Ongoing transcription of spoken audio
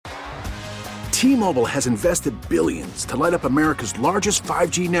T-Mobile has invested billions to light up America's largest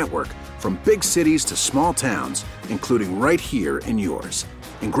 5G network, from big cities to small towns, including right here in yours.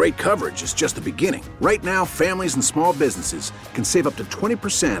 And great coverage is just the beginning. Right now, families and small businesses can save up to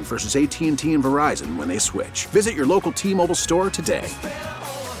 20% versus AT&T and Verizon when they switch. Visit your local T-Mobile store today.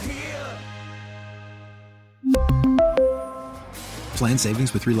 Plan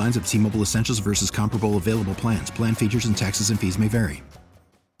savings with 3 lines of T-Mobile Essentials versus comparable available plans. Plan features and taxes and fees may vary.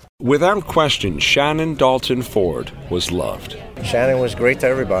 Without question, Shannon Dalton Ford was loved. Shannon was great to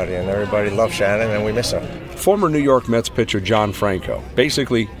everybody, and everybody loved Shannon, and we miss her. Former New York Mets pitcher John Franco,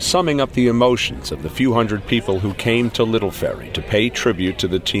 basically summing up the emotions of the few hundred people who came to Little Ferry to pay tribute to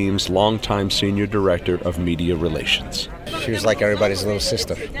the team's longtime senior director of media relations. She was like everybody's little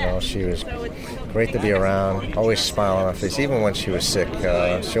sister. She was great to be around, always smiling on her face, even when she was sick.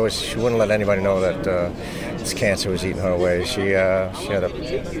 She wouldn't let anybody know that this cancer was eating her away. She had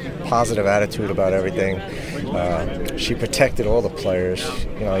a positive attitude about everything. She protected all the players,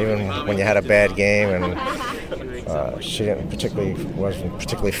 even when you had a bad game, and she wasn't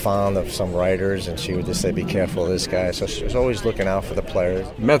particularly fond of some writers, and she would just say, be careful of this guy. So she was always looking out for the players.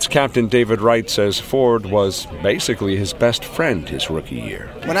 Mets captain David Wright says Ford was basically his best friend his rookie year.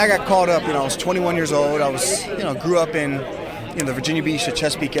 When I got called up, I was 21 years old. I was, grew up in the Virginia Beach, the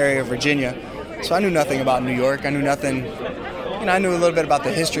Chesapeake area of Virginia. So I knew nothing about New York. I knew nothing. I knew a little bit about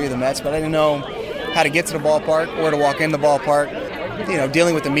the history of the Mets, but I didn't know how to get to the ballpark, where to walk in the ballpark.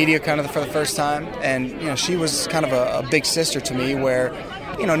 Dealing with the media kind of for the first time. And, she was kind of a big sister to me where,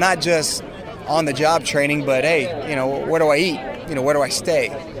 not just on the job training, but, hey, where do I eat? Where do I stay?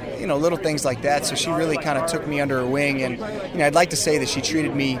 Little things like that. So she really kind of took me under her wing. And, I'd like to say that she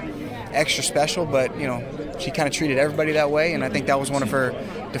treated me extra special, but, she kind of treated everybody that way. And I think that was one of her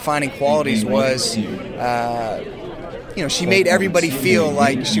defining qualities was, she made everybody feel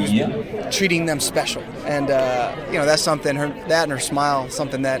like she was treating them special. And, that's something, that and her smile,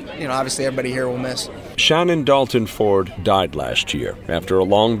 something that, obviously everybody here will miss. Shannon Dalton Ford died last year after a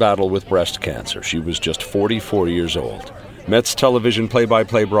long battle with breast cancer. She was just 44 years old. Mets television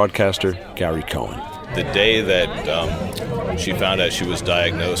play-by-play broadcaster Gary Cohen. The day that she found out she was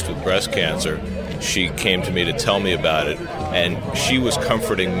diagnosed with breast cancer, she came to me to tell me about it, and she was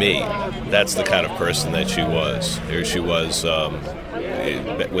comforting me. That's the kind of person that she was. There she was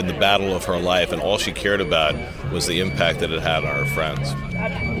in the battle of her life, and all she cared about was the impact that it had on her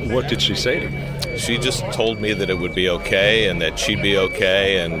friends. What did she say to you? She just told me that it would be okay and that she'd be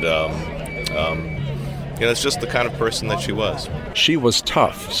okay, and it's just the kind of person that she was. She was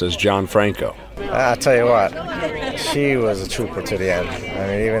tough, says John Franco. I'll tell you what, she was a trooper to the end. I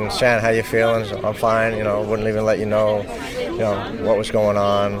mean, even Shannon, how you feeling? I'm fine. Wouldn't even let you know what was going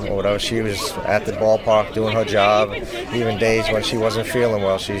on or whatever. She was at the ballpark doing her job. Even days when she wasn't feeling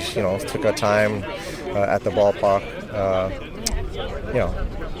well, she took her time at the ballpark.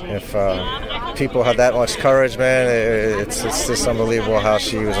 If people had that much courage, man, it's just unbelievable how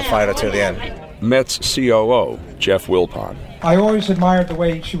she was a fighter to the end. Mets COO Jeff Wilpon. I always admired the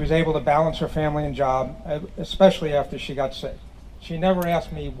way she was able to balance her family and job, especially after she got sick. She never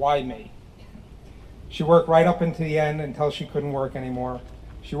asked me, why me? She worked right up into the end until she couldn't work anymore.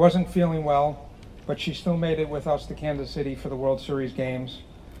 She wasn't feeling well, but she still made it with us to Kansas City for the World Series games.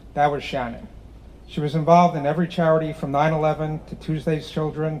 That was Shannon. She was involved in every charity from 9/11 to Tuesday's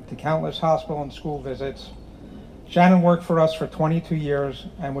Children to countless hospital and school visits. Shannon worked for us for 22 years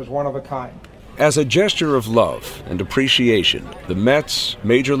and was one of a kind. As a gesture of love and appreciation, the Mets,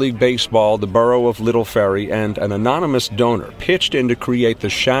 Major League Baseball, the borough of Little Ferry, and an anonymous donor pitched in to create the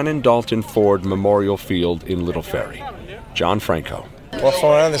Shannon Dalton Ford Memorial Field in Little Ferry. John Franco. Well, from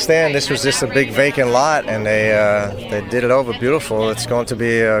what I understand, this was just a big vacant lot, and they did it over beautiful. It's going to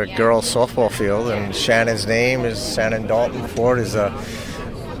be a girls' softball field, and Shannon's name is Shannon Dalton Ford is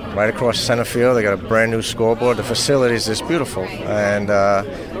right across center field. They got a brand new scoreboard. The facilities is beautiful, and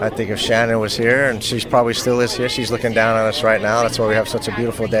I think if Shannon was here, and she's probably still is here, she's looking down on us right now. That's why we have such a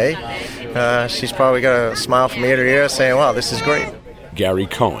beautiful day. She's probably got a smile from ear to ear saying, wow, this is great. Gary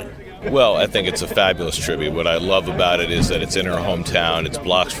Cohen. Well, I think it's a fabulous tribute. What I love about it is that it's in her hometown, it's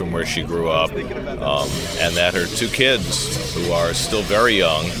blocks from where she grew up, and that her two kids, who are still very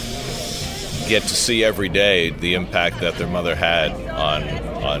young, get to see every day the impact that their mother had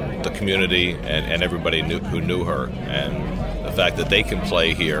on the community and everybody who knew her. And the fact that they can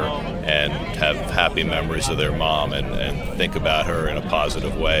play here and have happy memories of their mom and think about her in a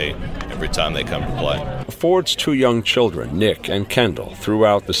positive way every time they come to play. Ford's two young children, Nick and Kendall, threw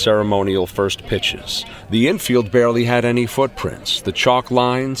out the ceremonial first pitches. The infield barely had any footprints. The chalk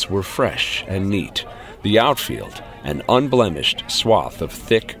lines were fresh and neat. The outfield, an unblemished swath of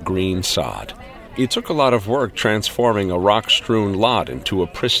thick green sod. It took a lot of work transforming a rock-strewn lot into a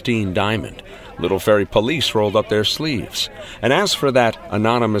pristine diamond. Little Ferry police rolled up their sleeves. And as for that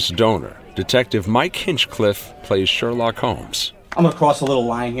anonymous donor, Detective Mike Hinchcliffe plays Sherlock Holmes. I'm going to cross a little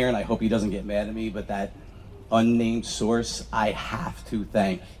line here, and I hope he doesn't get mad at me, but that unnamed source I have to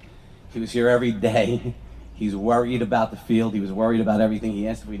thank. He was here every day. He's worried about the field. He was worried about everything. He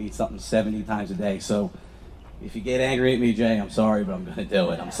asked if we need something 70 times a day. So if you get angry at me, Jay, I'm sorry, but I'm going to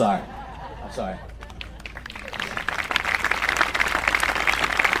do it. I'm sorry. I'm sorry.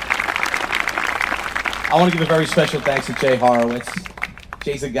 I want to give a very special thanks to Jay Horowitz.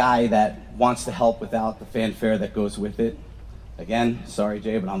 Jay's a guy that wants to help without the fanfare that goes with it. Again, sorry,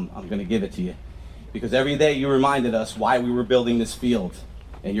 Jay, but I'm going to give it to you. Because every day you reminded us why we were building this field.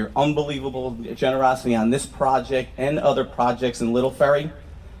 And your unbelievable generosity on this project and other projects in Little Ferry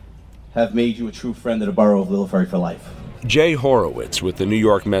have made you a true friend of the borough of Little Ferry for life. Jay Horowitz with the New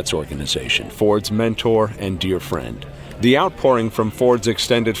York Mets organization, Ford's mentor and dear friend. The outpouring from Ford's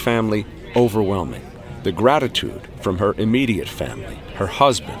extended family, overwhelming. The gratitude from her immediate family, her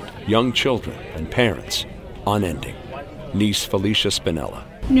husband, young children, and parents, unending. Niece Felicia Spinella.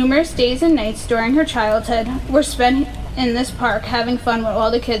 Numerous days and nights during her childhood were spent in this park having fun with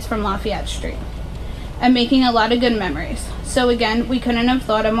all the kids from Lafayette Street and making a lot of good memories. So again, we couldn't have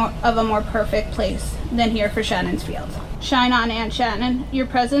thought of a more perfect place than here for Shannon's Field. Shine on, Aunt Shannon. Your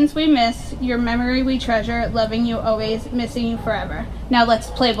presence we miss, your memory we treasure, loving you always, missing you forever. Now let's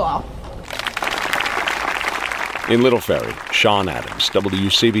play ball. In Little Ferry, Sean Adams,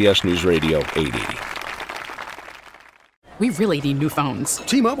 WCBS News Radio 880. We really need new phones.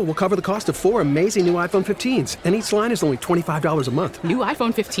 T-Mobile will cover the cost of 4 amazing new iPhone 15s, and each line is only $25 a month. New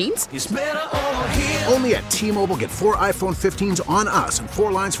iPhone 15s? It's better over here. Only at T-Mobile, get 4 iPhone 15s on us and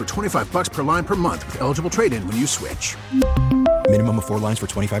 4 lines for $25 per line per month with eligible trade-in when you switch. Minimum of 4 lines for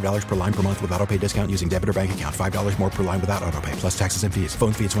 $25 per line per month with autopay discount using debit or bank account. $5 more per line without autopay, plus taxes and fees.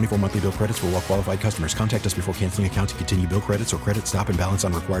 Phone fee at 24 monthly bill credits for well-qualified customers. Contact us before canceling account to continue bill credits or credit stop and balance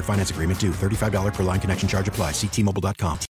on required finance agreement due. $35 per line connection charge applies. See T-Mobile.com.